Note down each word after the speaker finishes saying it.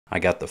I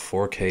got the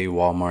 4K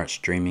Walmart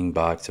streaming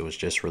box. It was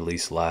just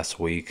released last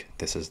week.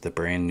 This is the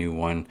brand new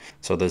one.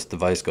 So this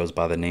device goes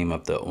by the name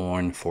of the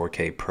ORN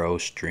 4K Pro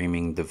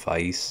streaming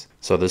device.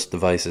 So this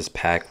device is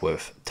packed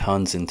with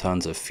tons and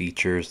tons of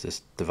features.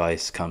 This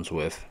device comes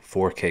with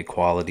 4K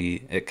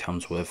quality. It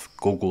comes with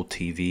Google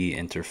TV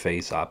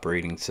interface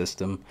operating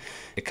system.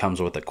 It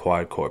comes with a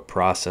quad-core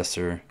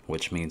processor,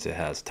 which means it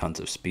has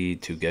tons of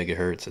speed, 2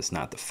 gigahertz. It's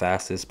not the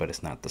fastest, but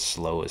it's not the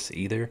slowest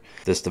either.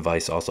 This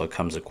device also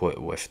comes equipped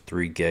with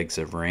 3 gigs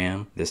of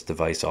RAM. This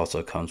device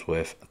also comes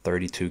with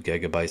 32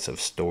 gigabytes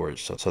of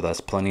storage. So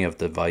that's plenty of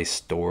device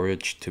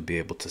storage to be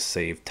able to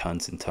save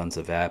tons and tons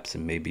of apps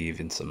and maybe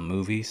even some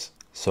movies.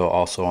 So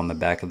also on the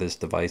back of this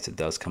device, it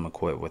does come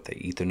equipped with an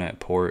Ethernet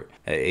port,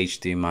 a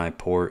HDMI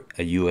port,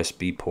 a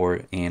USB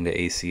port, and an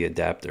AC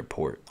adapter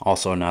port.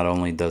 Also, not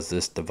only does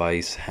this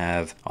device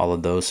have all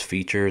of those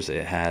features,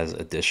 it has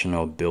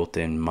additional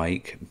built-in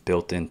mic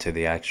built into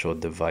the actual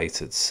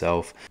device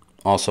itself.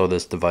 Also,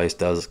 this device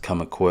does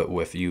come equipped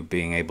with you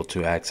being able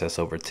to access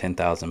over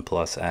 10,000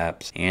 plus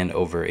apps and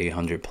over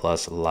 800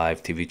 plus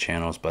live TV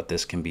channels, but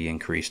this can be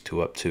increased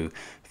to up to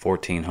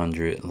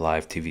 1,400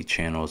 live TV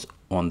channels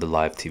on the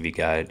live TV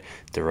guide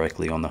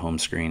directly on the home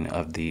screen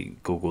of the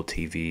Google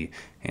TV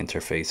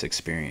interface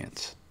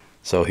experience.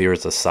 So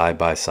here's a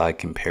side-by-side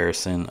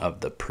comparison of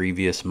the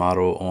previous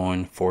model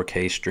ORN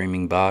 4K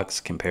streaming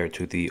box compared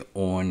to the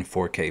ORN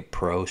 4K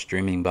Pro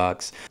streaming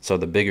box. So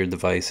the bigger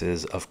device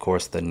is, of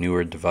course, the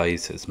newer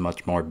device. It's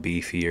much more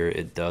beefier.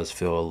 It does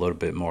feel a little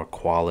bit more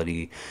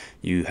quality.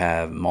 You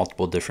have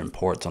multiple different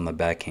ports on the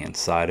backhand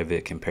side of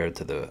it compared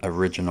to the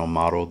original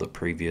model, the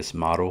previous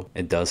model.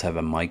 It does have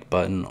a mic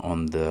button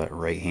on the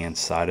right-hand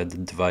side of the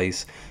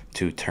device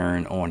to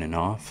turn on and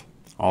off.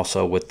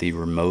 Also with the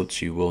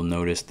remotes, you will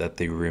notice that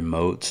the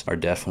remotes are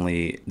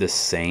definitely the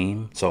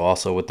same. So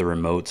also with the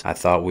remotes, I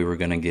thought we were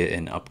going to get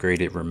an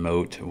upgraded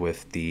remote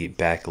with the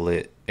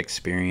backlit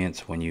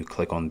experience. When you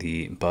click on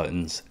the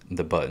buttons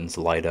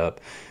light up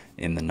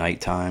in the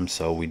nighttime.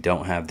 So we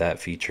don't have that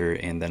feature.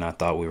 And then I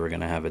thought we were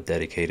going to have a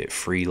dedicated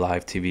free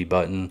live TV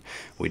button.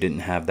 We didn't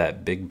have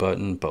that big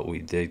button, but we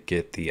did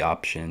get the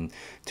option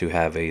to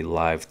have a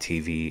live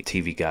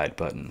TV guide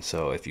button.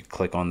 So if you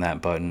click on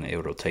that button,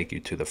 it will take you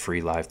to the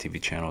free live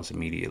TV channels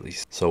immediately.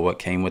 So what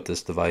came with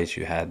this device,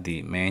 you had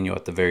the manual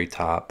at the very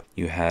top,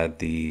 you had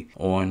the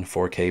ORN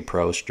 4K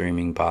Pro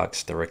streaming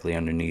box directly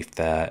underneath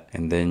that,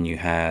 and then you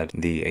had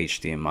the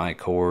HDMI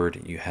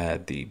cord, you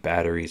had the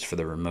batteries for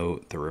the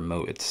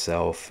remote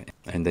itself,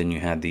 and then you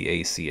had the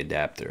AC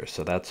adapter.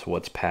 So that's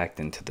what's packed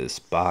into this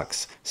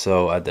box.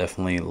 So I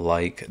definitely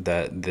like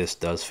that this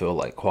does feel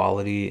like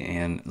quality,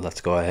 and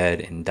let's go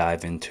ahead and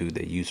dive into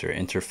the user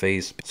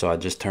interface. So I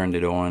just turned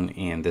it on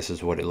and this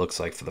is what it looks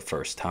like for the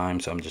first time.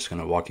 So I'm just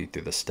going to walk you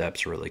through the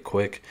steps really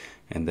quick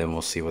and then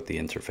we'll see what the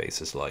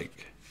interface is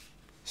like.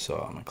 So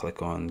I'm going to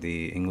click on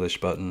the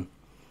English button,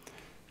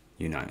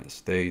 United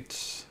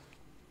States,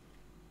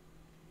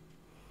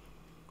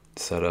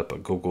 set up a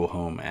Google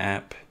Home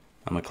app.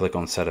 I'm going to click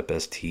on setup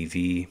as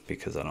TV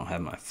because I don't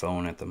have my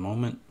phone at the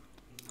moment.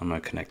 I'm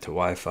going to connect to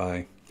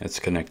Wi-Fi. It's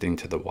connecting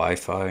to the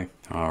Wi-Fi.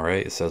 All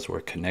right, it says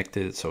we're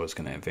connected, so it's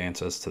going to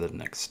advance us to the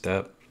next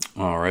step.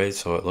 All right,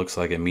 so it looks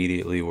like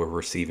immediately we're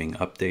receiving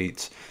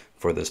updates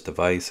for this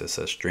device. It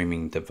says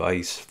streaming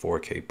device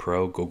 4K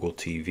Pro Google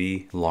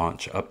TV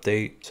launch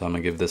update. So I'm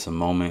gonna give this a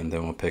moment and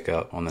then we'll pick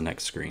up on the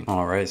next screen.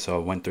 All right, so I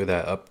went through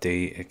that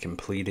update, it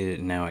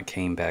completed, now it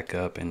came back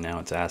up and now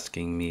it's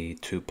asking me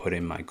to put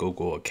in my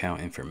Google account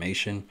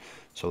information.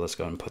 So let's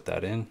go and put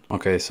that in.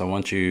 Okay, so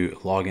once you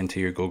log into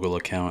your Google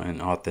account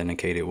and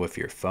authenticate it with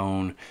your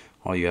phone,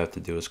 all you have to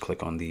do is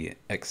click on the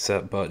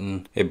accept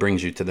button. It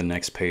brings you to the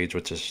next page,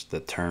 which is the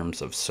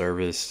terms of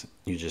service.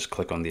 You just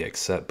click on the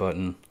accept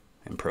button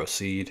and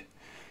proceed.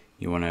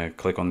 You want to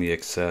click on the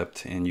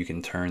accept and you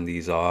can turn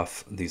these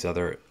off, these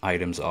other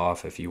items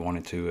off if you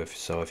wanted to.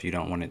 If you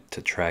don't want it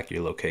to track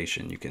your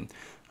location, you can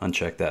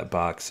uncheck that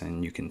box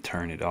and you can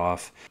turn it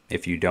off.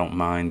 If you don't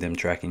mind them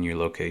tracking your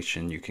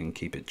location, you can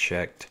keep it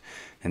checked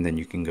and then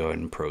you can go ahead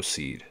and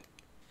proceed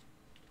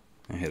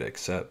and hit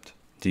accept.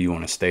 Do you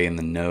want to stay in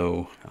the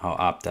know? I'll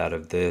opt out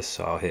of this,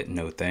 so I'll hit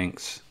no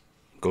thanks.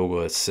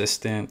 Google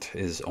Assistant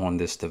is on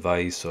this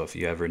device, so if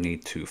you ever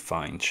need to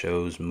find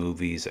shows,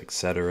 movies,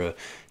 etc.,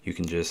 you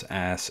can just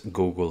ask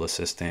Google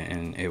Assistant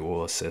and it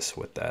will assist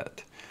with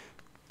that.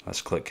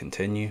 Let's click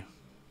continue.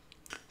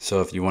 So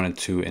if you wanted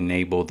to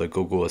enable the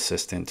Google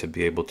Assistant to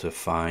be able to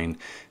find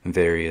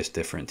various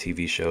different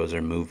TV shows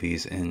or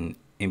movies in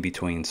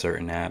between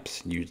certain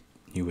apps,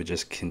 you would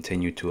just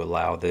continue to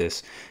allow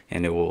this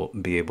and it will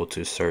be able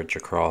to search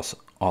across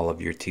all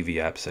of your TV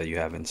apps that you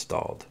have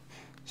installed.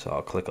 So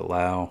I'll click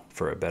allow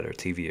for a better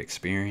TV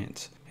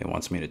experience. It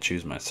wants me to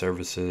choose my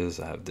services.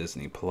 I have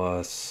Disney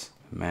Plus,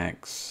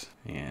 Max,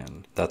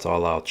 and that's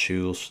all I'll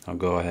choose. I'll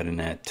go ahead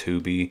and add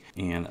Tubi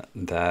and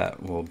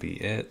that will be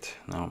it.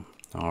 Now,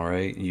 all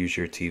right, use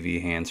your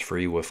TV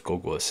hands-free with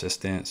Google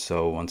Assistant.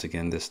 So once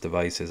again, this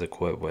device is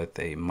equipped with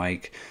a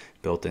mic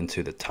built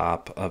into the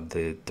top of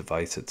the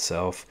device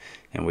itself,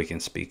 and we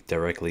can speak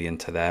directly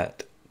into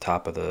that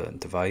top of the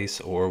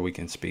device, or we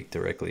can speak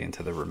directly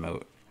into the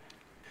remote.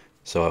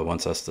 So it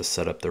wants us to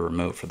set up the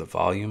remote for the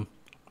volume.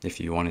 If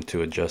you wanted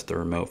to adjust the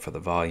remote for the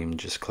volume,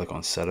 just click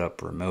on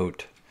Setup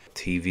Remote,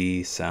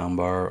 TV,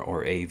 Soundbar,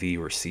 or AV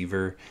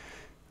Receiver.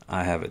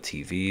 I have a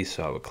TV,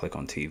 so I would click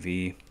on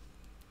TV.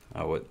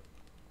 I would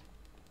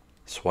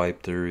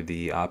swipe through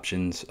the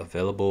options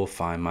available,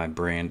 find my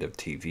brand of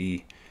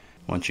TV.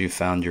 Once you've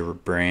found your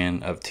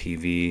brand of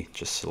TV,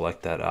 just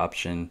select that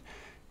option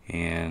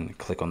and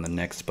click on the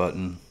next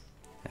button.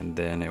 And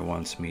then it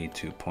wants me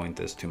to point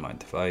this to my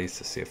device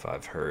to see if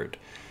I've heard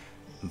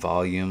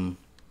volume.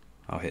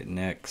 I'll hit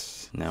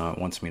next. Now it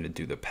wants me to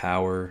do the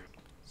power.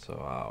 So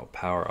I'll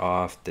power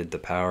off. Did the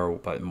power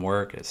button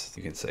work?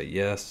 You can say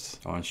yes.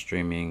 On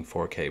streaming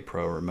 4K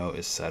Pro remote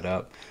is set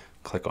up.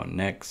 Click on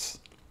next.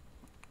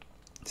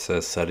 It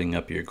says setting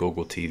up your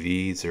Google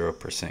TV,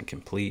 0%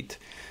 complete.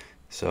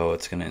 So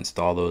it's going to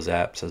install those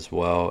apps as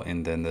well,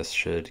 and then this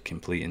should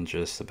complete in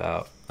just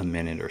about a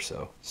minute or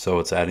so. So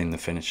it's adding the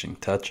finishing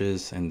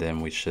touches, and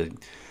then we should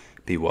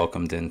be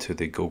welcomed into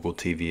the Google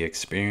TV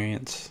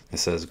experience. It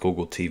says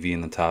Google TV in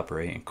the top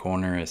right hand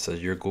corner. It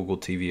says your Google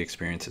TV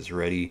experience is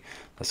ready.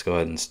 Let's go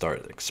ahead and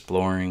start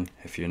exploring.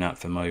 If you're not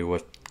familiar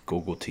with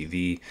Google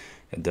TV,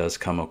 it does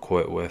come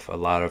equipped with a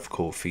lot of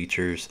cool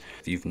features.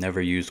 If you've never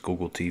used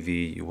Google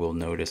TV, you will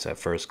notice at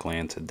first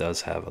glance it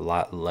does have a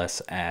lot less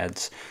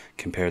ads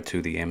compared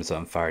to the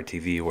Amazon Fire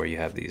TV, where you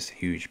have these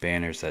huge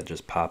banners that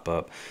just pop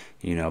up,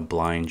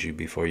 blind you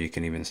before you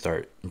can even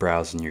start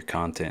browsing your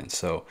content.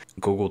 So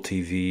Google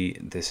TV,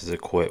 this is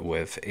equipped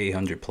with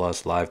 800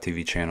 plus live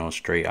TV channels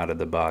straight out of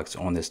the box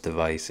on this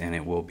device, and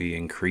it will be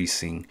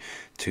increasing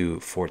to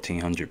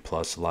 1400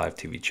 plus live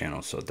TV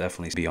channels. So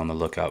definitely be on the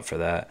lookout for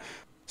that.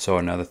 So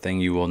another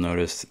thing you will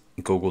notice,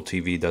 Google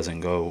TV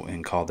doesn't go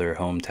and call their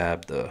home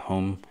tab the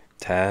home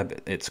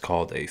tab. It's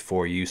called a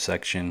For You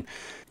section.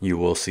 You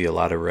will see a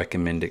lot of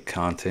recommended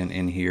content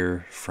in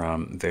here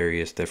from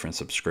various different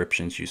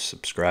subscriptions you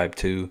subscribe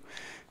to.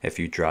 If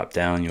you drop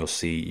down, you'll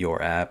see your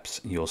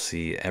apps. You'll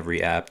see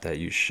every app that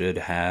you should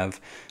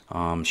have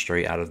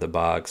straight out of the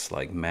box,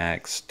 like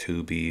Max,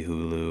 Tubi,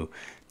 Hulu,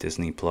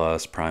 Disney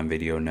Plus, Prime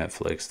Video,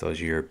 Netflix. Those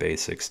are your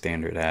basic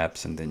standard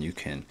apps, and then you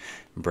can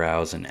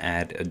browse and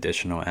add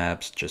additional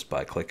apps just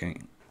by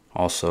clicking.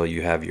 Also,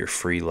 you have your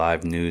free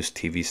live news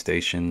TV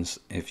stations.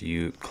 If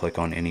you click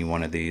on any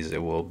one of these,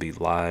 it will be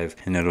live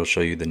and it'll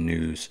show you the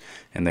news.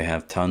 And they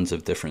have tons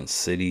of different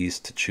cities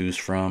to choose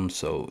from,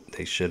 so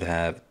they should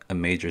have a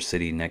major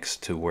city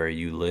next to where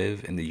you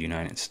live in the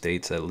United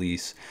States at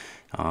least.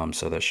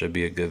 So there should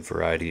be a good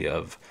variety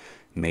of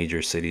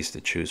major cities to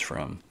choose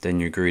from. Then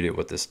you're greeted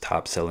with this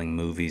top selling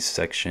movies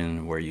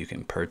section where you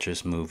can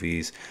purchase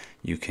movies.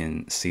 You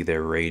can see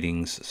their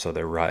ratings, so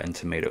their Rotten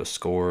Tomatoes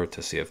score,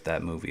 to see if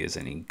that movie is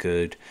any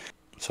good.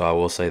 So I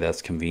will say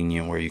that's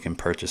convenient, where you can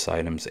purchase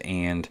items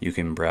and you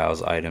can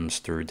browse items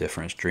through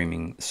different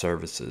streaming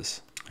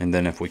services. And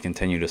then if we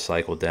continue to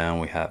cycle down,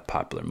 we have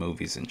popular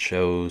movies and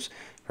shows,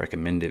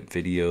 recommended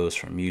videos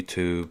from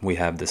YouTube. We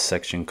have this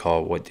section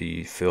called What Do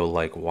You Feel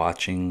Like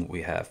Watching?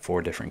 We have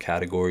 4 different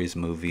categories: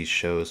 movies,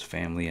 shows,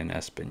 family, and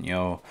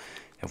Espanol.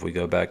 If we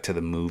go back to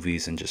the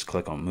movies and just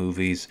click on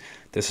movies,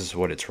 this is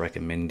what it's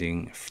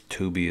recommending.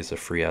 Tubi is a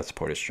free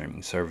ad-supported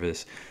streaming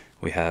service.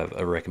 We have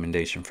a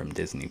recommendation from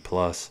Disney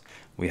Plus.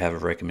 We have a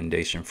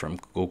recommendation from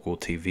Google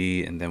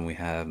TV, and then we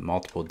have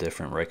multiple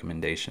different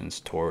recommendations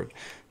toward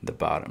the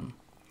bottom.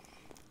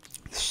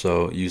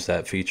 So use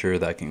that feature.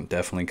 That can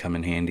definitely come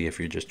in handy if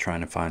you're just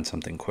trying to find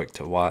something quick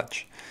to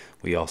watch.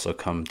 We also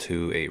come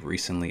to a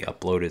recently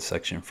uploaded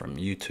section from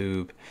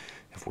YouTube.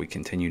 If we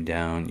continue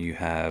down, you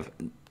have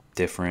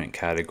different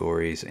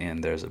categories,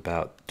 and there's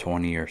about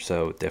 20 or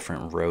so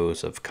different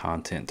rows of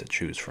content to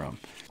choose from.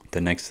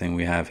 The next thing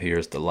we have here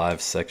is the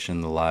live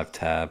section, the live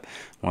tab.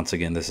 Once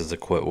again, this is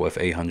equipped with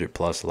 800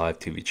 plus live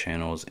TV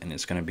channels, and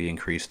it's going to be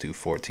increased to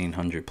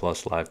 1400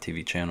 plus live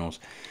TV channels.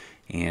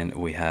 And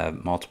we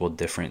have multiple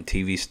different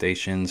TV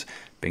stations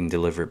being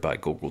delivered by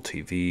Google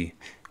TV.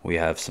 We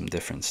have some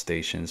different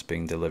stations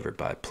being delivered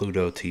by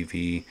Pluto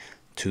TV,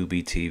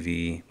 Tubi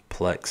TV,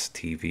 Plex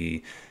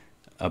TV.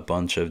 A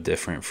bunch of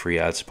different free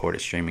ad-supported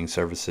streaming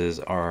services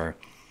are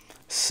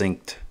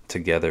synced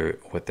together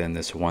within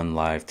this one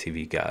live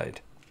TV guide.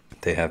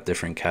 They have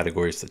different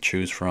categories to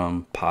choose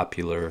from: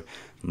 popular,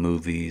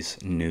 movies,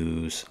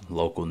 news,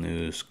 local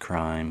news,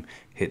 crime,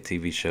 hit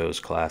TV shows,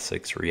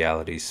 classics,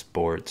 reality,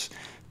 sports,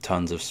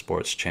 tons of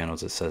sports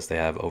channels. It says they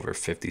have over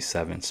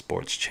 57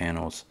 sports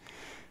channels.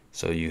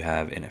 So you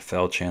have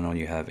NFL channel,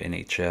 you have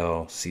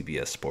NHL,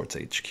 CBS Sports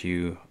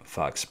HQ,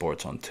 Fox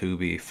Sports on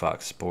Tubi,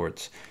 Fox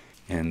Sports,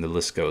 and the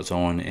list goes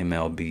on.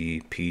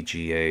 MLB,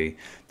 PGA,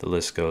 the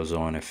list goes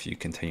on if you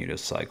continue to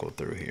cycle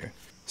through here.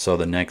 So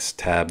the next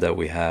tab that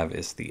we have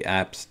is the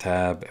apps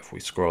tab. If we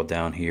scroll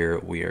down here,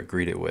 we are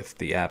greeted with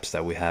the apps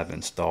that we have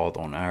installed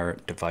on our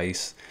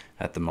device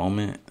at the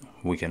moment.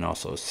 We can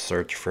also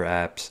search for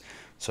apps.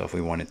 So if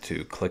we wanted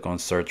to click on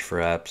search for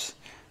apps,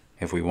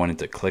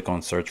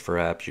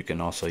 you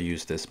can also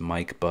use this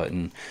mic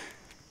button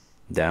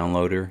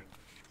downloader.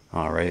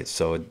 All right,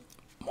 so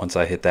once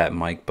I hit that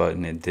mic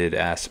button, it did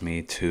ask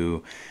me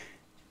to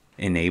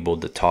enable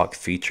the talk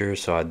feature.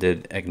 So I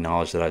did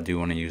acknowledge that I do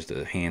want to use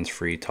the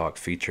hands-free talk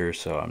feature.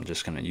 So I'm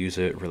just going to use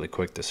it really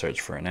quick to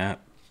search for an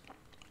app.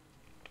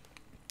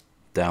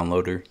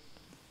 Downloader.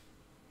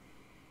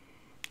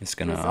 It's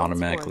going to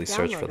automatically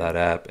search for that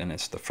app, and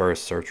it's the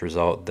first search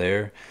result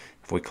there.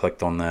 If we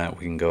clicked on that,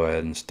 we can go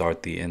ahead and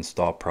start the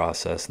install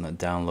process and the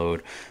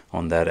download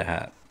on that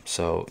app.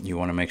 So you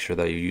want to make sure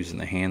that you're using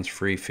the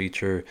hands-free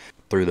feature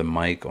through the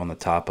mic on the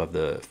top of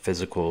the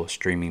physical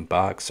streaming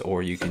box,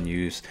 or you can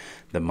use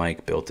the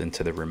mic built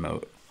into the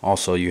remote.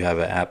 Also, you have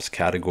an apps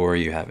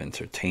category, you have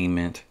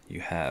entertainment,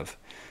 you have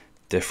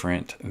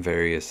different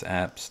various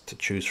apps to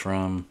choose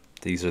from.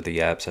 These are the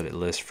apps that it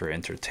lists for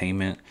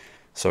entertainment.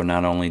 So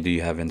not only do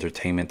you have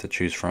entertainment to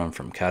choose from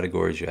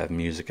categories, you have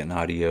music and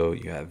audio,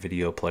 you have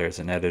video players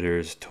and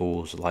editors,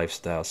 tools,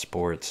 lifestyle,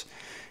 sports,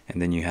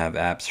 and then you have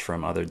apps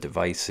from other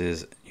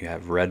devices. You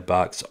have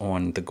Redbox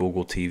on the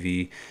Google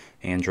TV,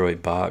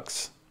 Android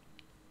box.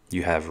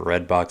 You have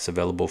Redbox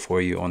available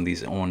for you on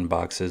these on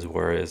boxes,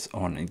 whereas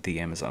on the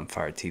Amazon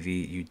Fire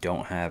TV, you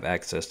don't have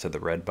access to the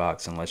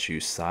Redbox unless you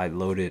side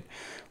load it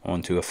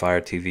onto a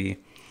Fire TV.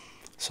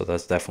 So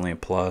that's definitely a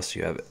plus.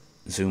 You have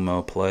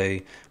Zumo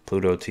Play,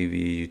 Pluto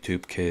TV,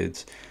 YouTube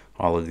Kids,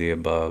 all of the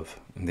above.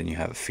 And then you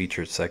have a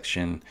featured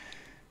section,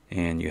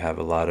 and you have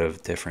a lot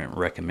of different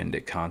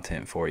recommended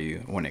content for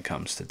you when it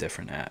comes to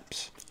different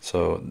apps.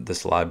 So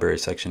this library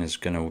section is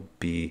going to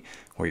be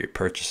where your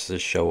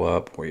purchases show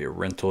up, where your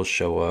rentals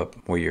show up,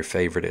 where your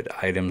favorited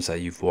items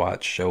that you've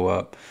watched show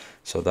up.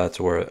 So that's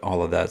where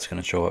all of that's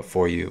going to show up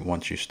for you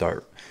once you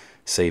start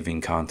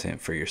saving content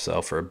for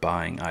yourself or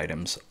buying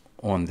items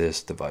on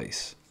this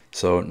device.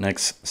 So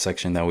next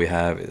section that we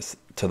have is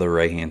to the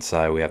right hand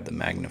side. We have the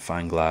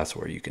magnifying glass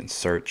where you can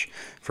search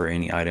for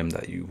any item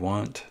that you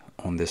want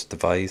on this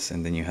device,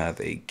 and then you have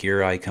a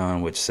gear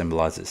icon which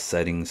symbolizes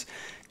settings.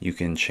 You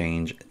can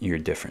change your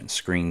different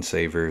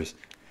screensavers.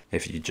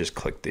 If you just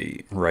click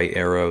the right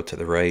arrow to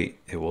the right,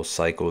 it will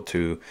cycle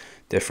to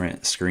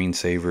different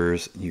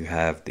screensavers. You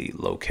have the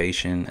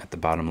location at the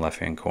bottom left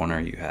hand corner.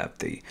 You have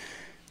the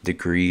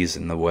degrees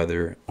and the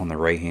weather on the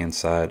right hand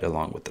side,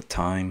 along with the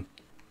time,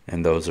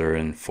 and those are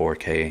in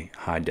 4K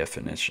high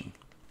definition.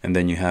 And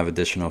then you have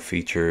additional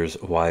features: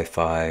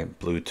 Wi-Fi,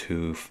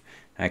 Bluetooth,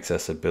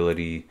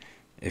 accessibility.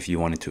 If you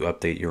wanted to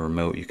update your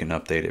remote, you can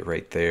update it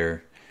right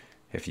there.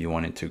 If you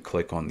wanted to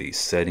click on these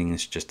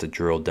settings just to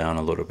drill down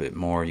a little bit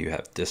more, you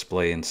have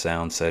display and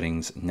sound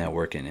settings,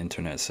 network and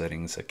internet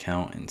settings,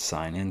 account and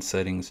sign-in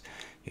settings.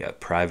 You have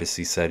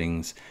privacy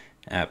settings,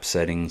 app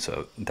settings,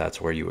 so that's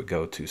where you would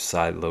go to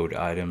side load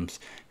items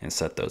and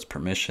set those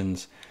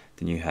permissions.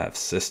 Then you have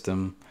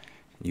system,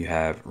 you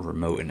have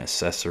remote and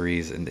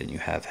accessories, and then you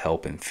have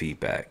help and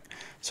feedback.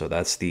 So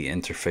that's the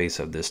interface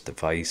of this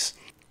device.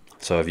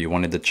 So if you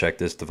wanted to check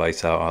this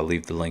device out, I'll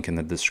leave the link in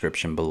the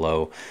description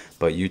below.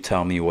 But you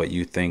tell me what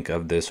you think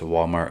of this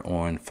Walmart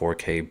ON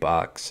 4K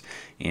box.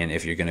 And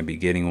if you're going to be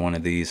getting one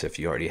of these, if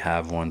you already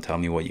have one, tell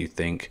me what you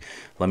think.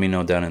 Let me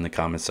know down in the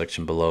comment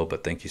section below.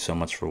 But thank you so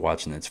much for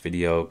watching this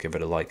video. Give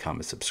it a like,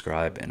 comment,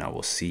 subscribe, and I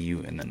will see you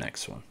in the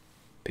next one.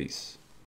 Peace.